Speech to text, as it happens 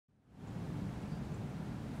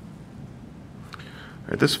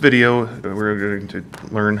In this video, we're going to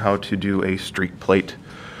learn how to do a streak plate,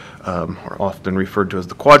 or often referred to as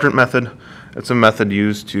the quadrant method. It's a method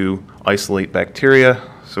used to isolate bacteria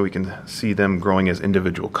so we can see them growing as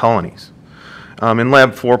individual colonies. In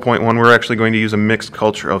lab 4.1, we're actually going to use a mixed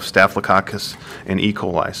culture of Staphylococcus and E.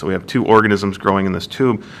 coli. So we have two organisms growing in this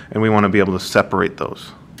tube, and we want to be able to separate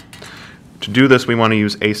those. To do this, we want to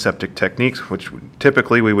use aseptic techniques, which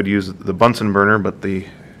typically we would use the Bunsen burner, but the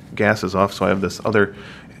gas is off, so I have this other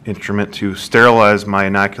instrument to sterilize my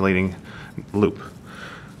inoculating loop.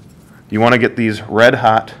 You want to get these red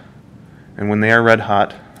hot, and when they are red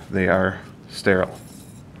hot, they are sterile.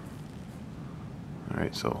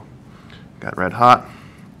 Alright, so got red hot.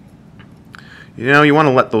 You want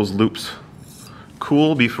to let those loops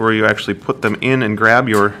cool before you actually put them in and grab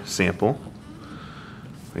your sample.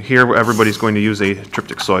 Here everybody's going to use a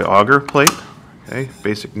tryptic soy agar plate, okay,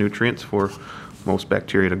 basic nutrients for most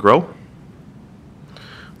bacteria to grow.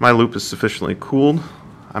 My loop is sufficiently cooled.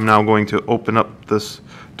 I'm now going to open up this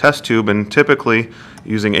test tube, and typically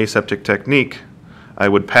using aseptic technique I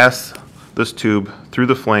would pass this tube through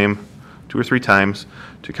the flame 2 or 3 times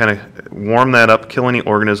to kind of warm that up, kill any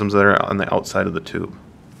organisms that are on the outside of the tube.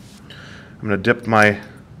 I'm going to dip my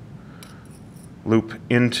loop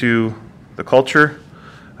into the culture.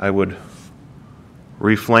 I would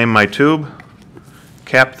reflame my tube,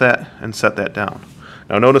 cap that, and set that down.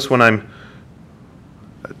 Now notice when I'm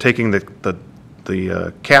taking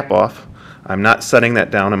the cap off, I'm not setting that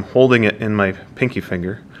down. I'm holding it in my pinky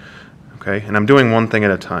finger, okay, and I'm doing one thing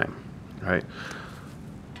at a time. Right?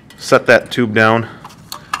 Set that tube down.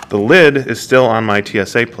 The lid is still on my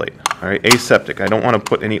TSA plate. All right, aseptic. I don't want to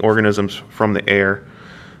put any organisms from the air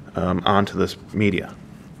onto this media.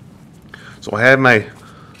 So I have my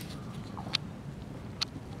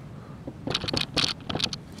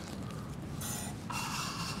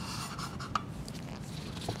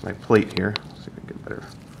plate here, so you can get a better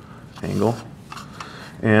angle,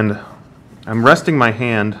 and I'm resting my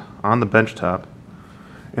hand on the bench top,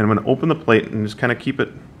 and I'm going to open the plate and just kind of keep it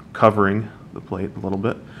covering the plate a little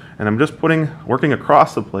bit, and I'm just working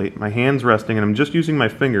across the plate, my hands resting, and I'm just using my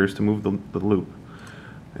fingers to move the loop,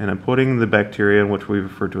 and I'm putting the bacteria in which we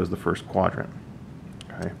refer to as the first quadrant.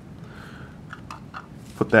 Okay.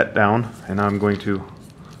 Put that down, and now I'm going to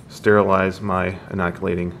sterilize my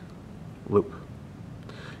inoculating loop.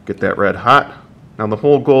 Get that red hot. Now the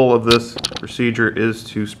whole goal of this procedure is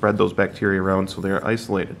to spread those bacteria around so they're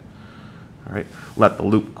isolated. All right, let the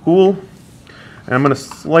loop cool. And I'm going to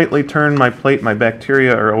slightly turn my plate. My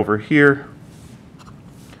bacteria are over here.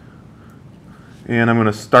 And I'm going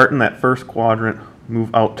to start in that first quadrant,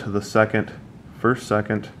 move out to the second, first,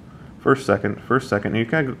 second, first, second, first, second. And you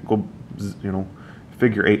kind of go,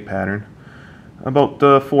 figure 8 pattern about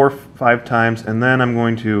 4 or 5 times, and then I'm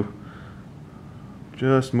going to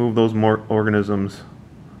just move those more organisms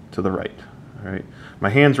to the right. All right. My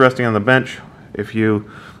hand's resting on the bench. If you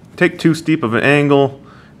take too steep of an angle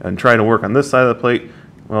and try to work on this side of the plate,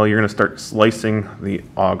 well, you're going to start slicing the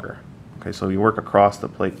agar. Okay, so you work across the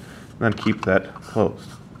plate and then keep that closed.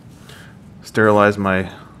 Sterilize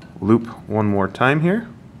my loop one more time here.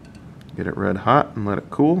 Get it red hot and let it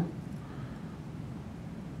cool.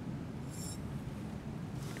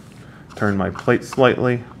 Turn my plate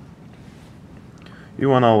slightly. You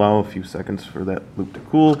want to allow a few seconds for that loop to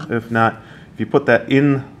cool. If not, if you put that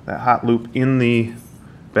hot loop in the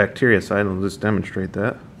bacteria side, I'll just demonstrate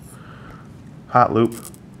that. Hot loop,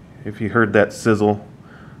 if you heard that sizzle,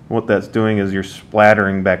 what that's doing is you're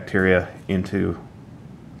splattering bacteria into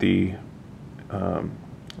the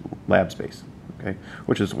lab space, okay,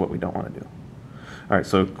 which is what we don't want to do. All right,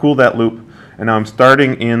 so cool that loop, and now I'm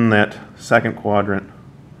starting in that second quadrant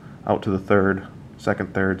out to the third,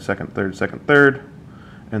 second, third, second, third, second, third,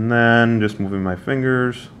 and then just moving my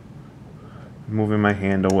fingers, moving my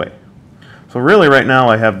hand away. So really right now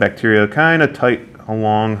I have bacteria kind of tight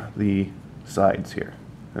along the sides here.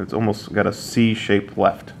 It's almost got a C-shaped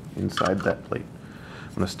left inside that plate.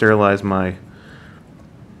 I'm going to sterilize my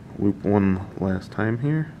loop one last time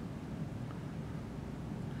here.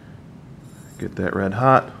 Get that red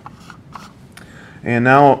hot. And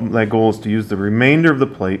now my goal is to use the remainder of the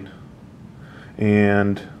plate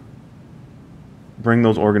and bring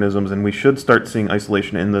those organisms, and we should start seeing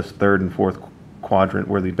isolation in this third and fourth quadrant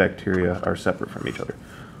where the bacteria are separate from each other.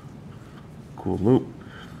 Cool loop.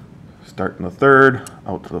 Start in the third,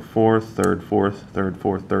 out to the fourth, third, fourth, third,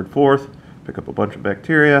 fourth, third, fourth. Pick up a bunch of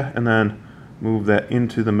bacteria, and then move that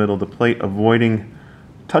into the middle of the plate, avoiding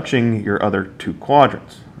touching your other 2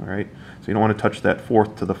 quadrants. All right. So you don't want to touch that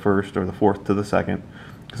fourth to the first or the fourth to the second,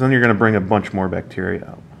 because then you're going to bring a bunch more bacteria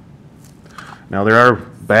out. Now there are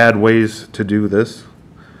bad ways to do this.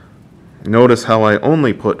 Notice how I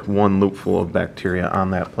only put one loopful of bacteria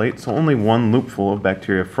on that plate, so only one loopful of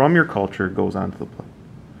bacteria from your culture goes onto the plate.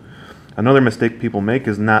 Another mistake people make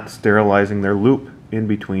is not sterilizing their loop in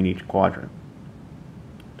between each quadrant.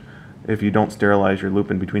 If you don't sterilize your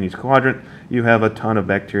loop in between each quadrant, you have a ton of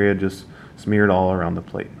bacteria just smeared all around the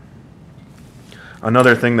plate.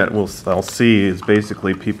 Another thing that I'll see is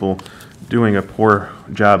basically people doing a poor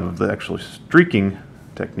job of the actual streaking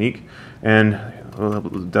technique, and we'll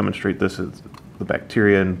demonstrate this as the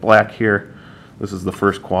bacteria in black here. This is the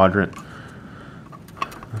first quadrant.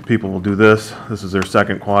 People will do this. This is their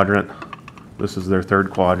second quadrant. This is their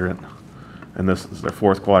third quadrant. And this is their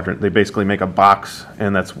fourth quadrant. They basically make a box,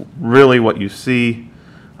 and that's really what you see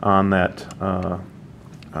on that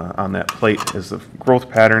plate is the growth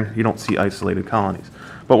pattern. You don't see isolated colonies.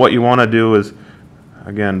 But what you want to do is,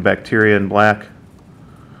 again, bacteria in black.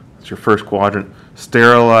 That's your first quadrant.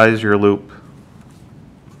 Sterilize your loop.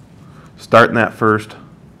 Start in that first,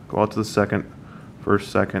 go out to the second,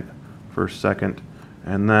 first, second,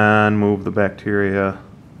 and then move the bacteria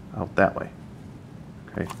out that way.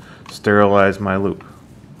 Okay, sterilize my loop.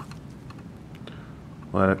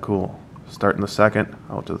 Let it cool. Start in the second,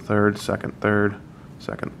 out to the third, second,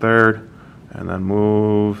 third, and then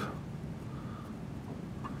move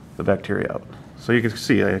the bacteria out. So you can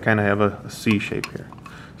see I kind of have a C shape here.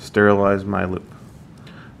 Sterilize my loop.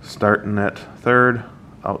 Start in that third,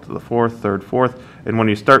 out to the fourth, third, fourth, and when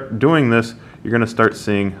you start doing this, you're going to start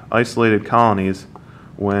seeing isolated colonies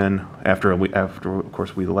when after of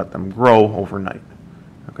course we let them grow overnight.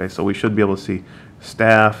 Okay, so we should be able to see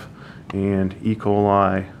staph and E.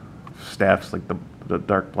 coli. Staph's like the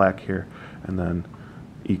dark black here, and then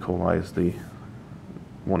E. coli is the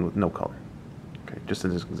one with no color. Okay, just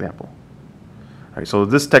as an example. All right, so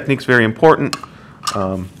this technique's very important.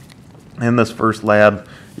 In this first lab,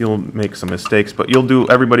 you'll make some mistakes, but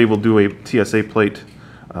everybody will do a TSA plate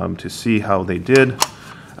to see how they did.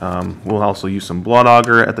 We'll also use some blood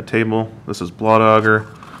agar at the table. This is blood agar.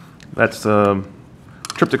 That's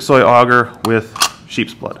tryptic soy agar with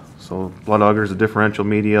sheep's blood. So blood agar is a differential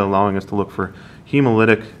media allowing us to look for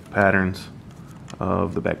hemolytic patterns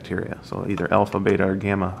of the bacteria. So either alpha, beta, or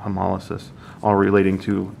gamma hemolysis, all relating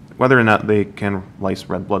to whether or not they can lyse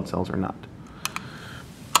red blood cells or not.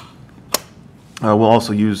 We'll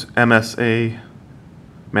also use MSA,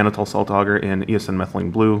 mannitol salt agar, and eosin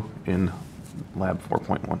methylene blue in lab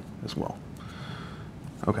 4.1 as well.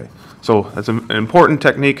 Okay, so that's an important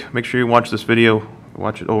technique. Make sure you watch this video,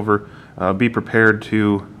 watch it over. Be prepared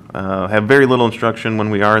to have very little instruction when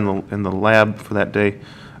we are in the lab for that day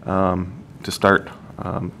to start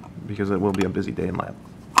because it will be a busy day in lab.